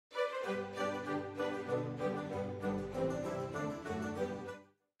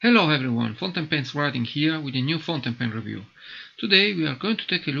Hello everyone, Fountainpenswriting here with a new fountain pen review. Today we are going to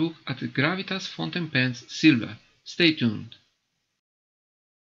take a look at the Gravitas Fountain Pen Silver. Stay tuned.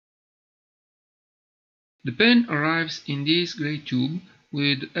 The pen arrives in this grey tube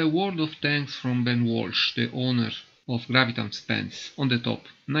with a word of thanks from Ben Walsh, the owner of Gravitas Pens, on the top.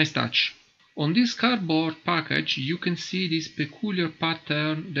 Nice touch. On this cardboard package you can see this peculiar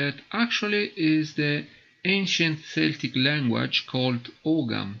pattern that actually is the ancient Celtic language called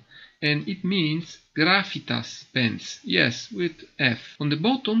Ogham, and it means Gravitas pens, yes, with F. On the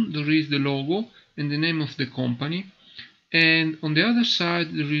bottom there is the logo and the name of the company, and on the other side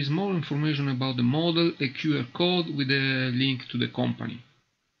there is more information about the model, a QR code with a link to the company.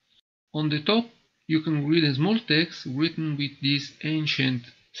 On the top you can read a small text written with this ancient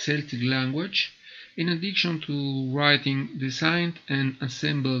Celtic language, in addition to writing designed and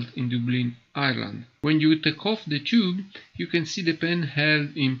assembled in Dublin, Ireland. When you take off the tube, you can see the pen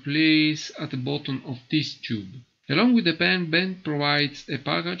held in place at the bottom of this tube. Along with the pen, Ben provides a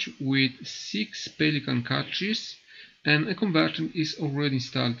package with 6 Pelican cartridges, and a converter is already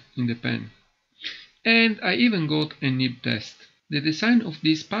installed in the pen. And I even got a nib test. The design of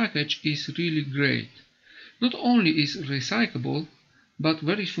this package is really great. Not only is it recyclable, but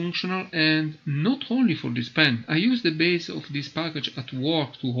very functional, and not only for this pen. I use the base of this package at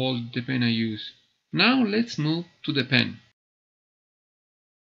work to hold the pen I use. Now let's move to the pen.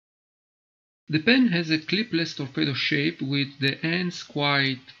 The pen has a clipless torpedo shape with the ends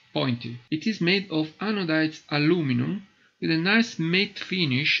quite pointy. It is made of anodized aluminum with a nice matte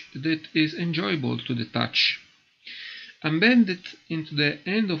finish that is enjoyable to the touch. Embedded into the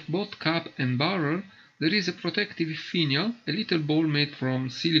end of both cap and barrel there is a protective finial, a little ball made from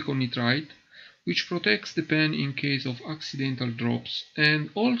silicon nitride, which protects the pen in case of accidental drops,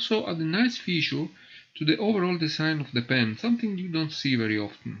 and also adds a nice feature to the overall design of the pen, something you don't see very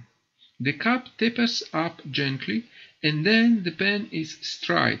often. The cap tapers up gently, and then the pen is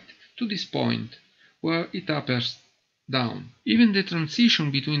straight to this point, where it tapers down. Even the transition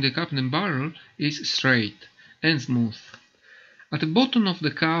between the cap and barrel is straight and smooth. At the bottom of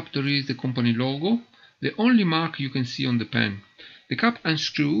the cap there is the company logo, the only mark you can see on the pen. The cap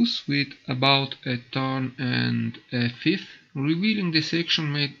unscrews with about a turn and a fifth, revealing the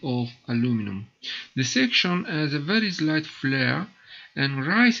section made of aluminum. The section has a very slight flare and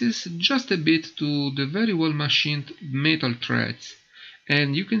rises just a bit to the very well machined metal threads.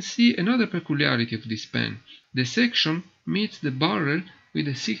 And you can see another peculiarity of this pen. The section meets the barrel with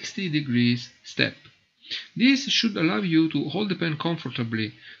a 60 degrees step. This should allow you to hold the pen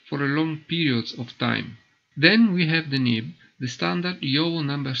comfortably for long periods of time. Then we have the nib, the standard Yovo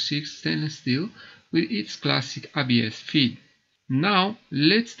No. 6 stainless steel with its classic ABS feed. Now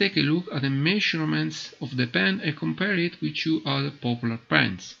let's take a look at the measurements of the pen and compare it with 2 other popular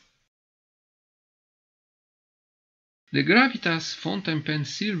pens. The Gravitas Fountain Pen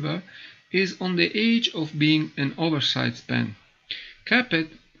Silver is on the edge of being an oversized pen. Capped,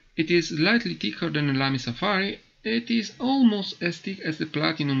 it is slightly thicker than a Lamy Safari. It is almost as thick as the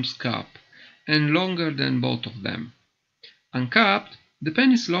Platinum's cap, and longer than both of them. Uncapped, the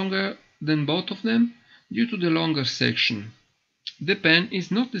pen is longer than both of them due to the longer section. The pen is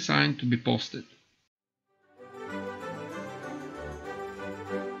not designed to be posted.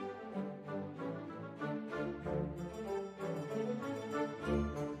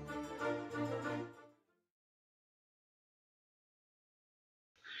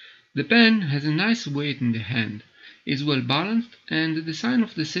 The pen has a nice weight in the hand, is well balanced, and the design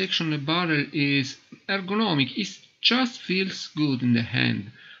of the section and barrel is ergonomic. It just feels good in the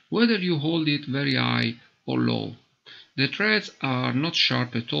hand, whether you hold it very high or low. The threads are not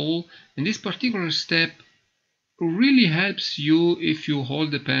sharp at all, and this particular step really helps you if you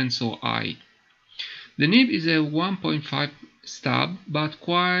hold the pen so high. The nib is a 1.5 stub, but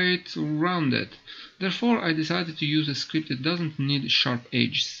quite rounded. Therefore I decided to use a script that doesn't need sharp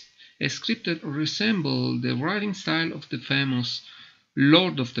edges. A script that resembles the writing style of the famous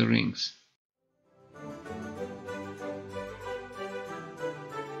Lord of the Rings.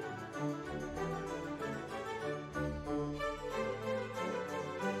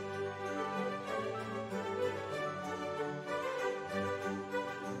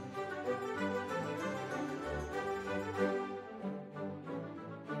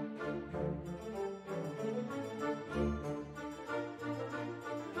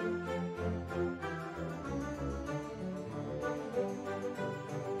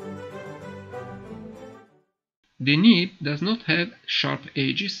 The nib does not have sharp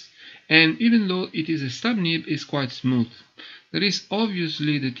edges, and even though it is a stub nib, is quite smooth. There is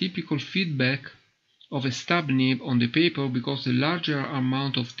obviously the typical feedback of a stab nib on the paper because the larger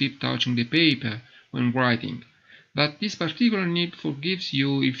amount of tip touching the paper when writing. But this particular nib forgives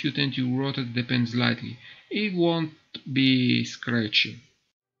you if you tend to rotate the pen slightly. It won't be scratchy.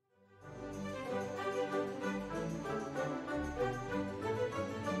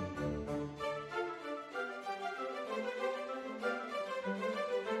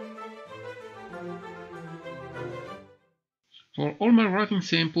 For all my writing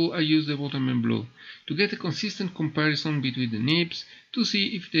sample, I use the Fountainpen Blue to get a consistent comparison between the nibs to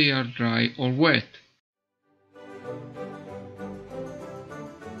see if they are dry or wet.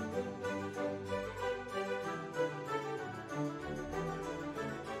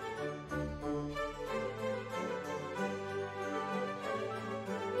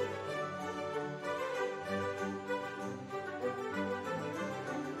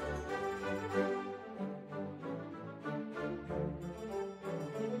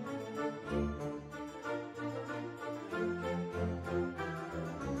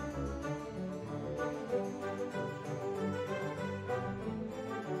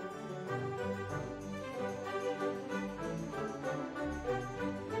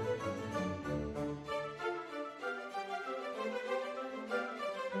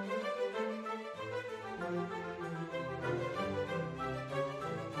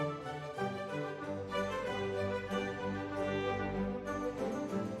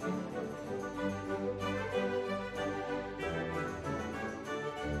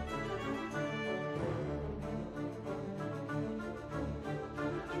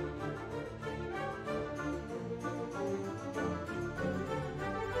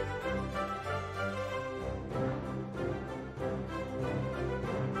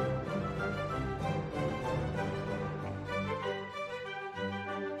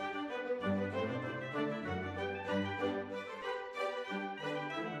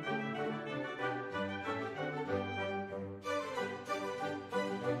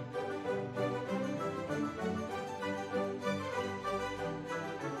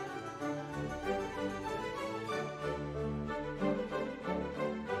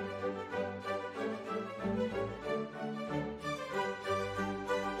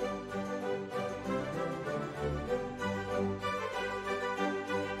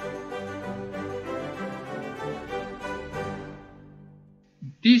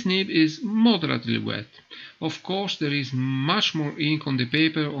 This nib is moderately wet. Of course, there is much more ink on the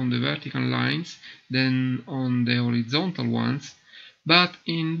paper on the vertical lines than on the horizontal ones, but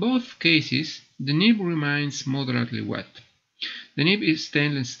in both cases the nib remains moderately wet. The nib is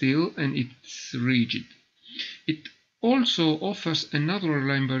stainless steel and it's rigid. It also offers a natural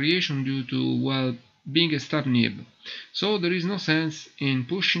line variation due to, well, being a stab nib, so there is no sense in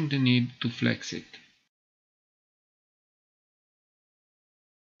pushing the nib to flex it.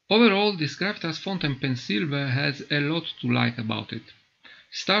 Overall, this Gravitas Fountain Pen Silver has a lot to like about it,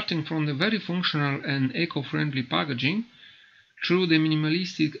 starting from the very functional and eco-friendly packaging, through the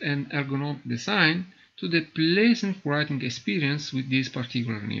minimalistic and ergonomic design, to the pleasant writing experience with this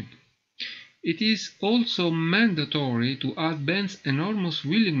particular nib. It is also mandatory to add Ben's enormous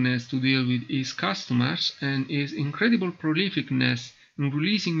willingness to deal with his customers and his incredible prolificness in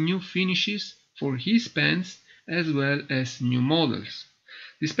releasing new finishes for his pens as well as new models.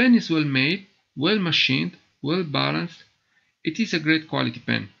 This pen is well made, well machined, well balanced. It is a great quality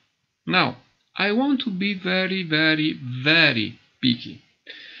pen. Now, I want to be very picky.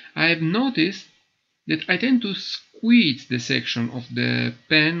 I have noticed that I tend to squeeze the section of the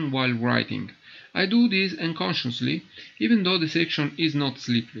pen while writing. I do this unconsciously, even though the section is not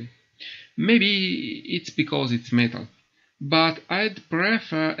slippery. Maybe it's because it's metal, but I'd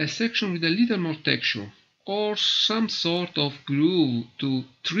prefer a section with a little more texture, or some sort of groove to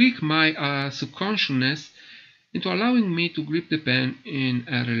trick my subconsciousness into allowing me to grip the pen in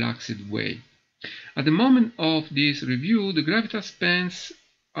a relaxed way. At the moment of this review, the Gravitas pens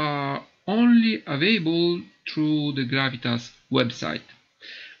are only available through the Gravitas website.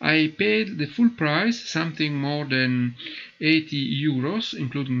 I paid the full price, something more than 80 euros,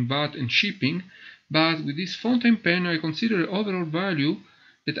 including VAT and shipping, but with this fountain pen I consider the overall value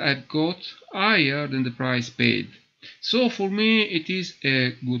that I've got higher than the price paid. So for me it is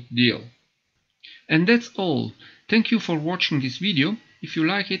a good deal. And that's all. Thank you for watching this video. If you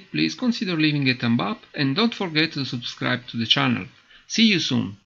like it, please consider leaving a thumb up and don't forget to subscribe to the channel. See you soon.